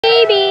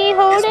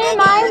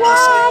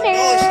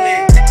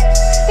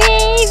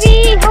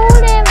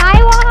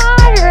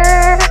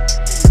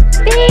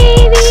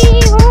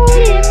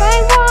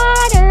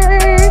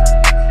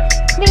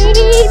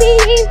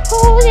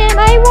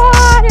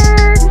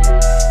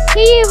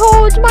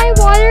holds my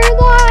water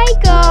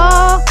like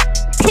a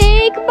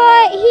pig,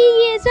 but he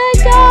is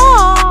a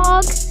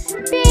dog.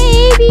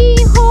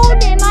 Baby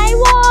holding my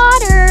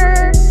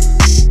water.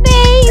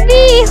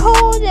 Baby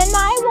holding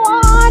my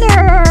water.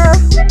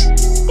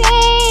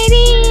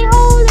 Baby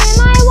holding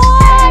my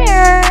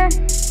water.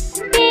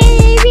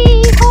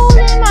 Baby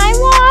holding my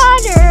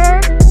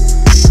water.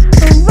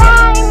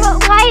 Rhyme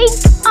like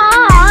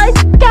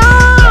a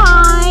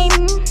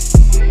dime.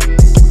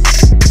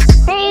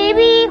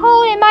 Baby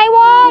holding my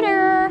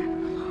water.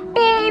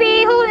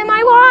 Baby holding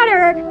my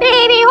water.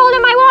 Baby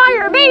holding my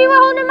water. Baby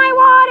holding my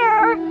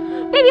water.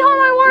 Baby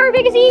holding my water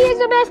because he is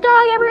the best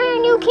dog ever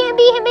and you can't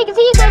beat him because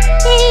he's the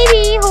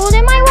baby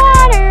holding my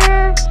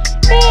water.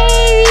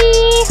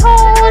 Baby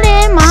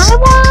holding my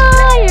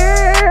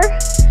water.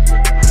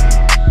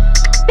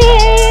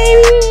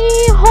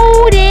 Baby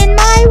holding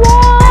my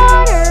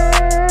water.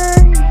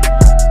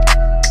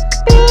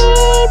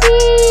 Baby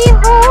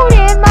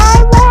holding my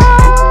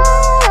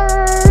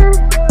water.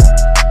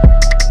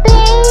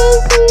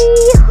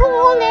 Baby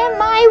holding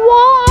my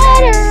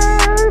water.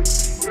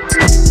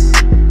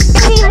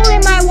 Baby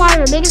holding my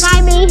water because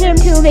I made him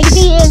too because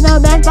he is the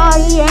best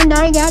body and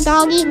I got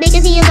doggy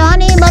because he is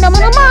honey but I'm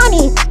on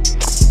money.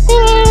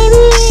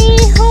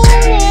 Baby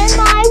holding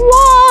my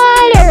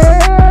water.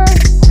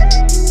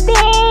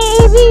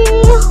 Baby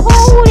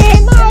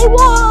holding my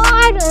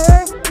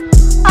water.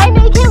 I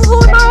make him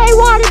hold my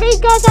water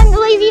because I'm the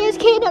laziest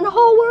kid in the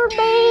whole world.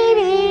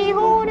 Baby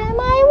holding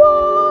my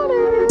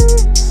water.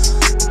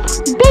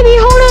 Baby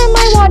holding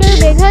my water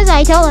because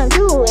I tell him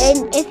to.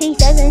 And if he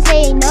doesn't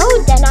say no,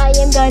 then I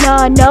am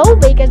gonna know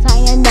because I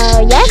am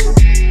the yes.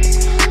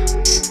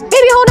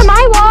 Baby holding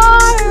my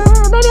water.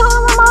 Baby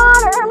holding my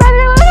water.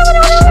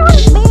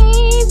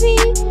 Baby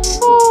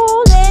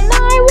holding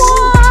my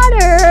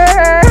water.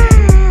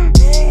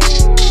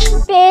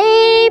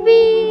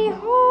 Baby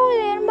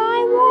holding my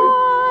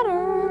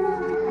water.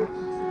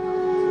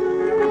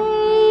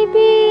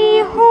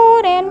 Baby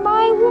holding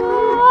my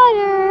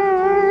water.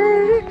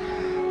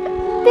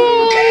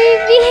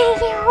 Baby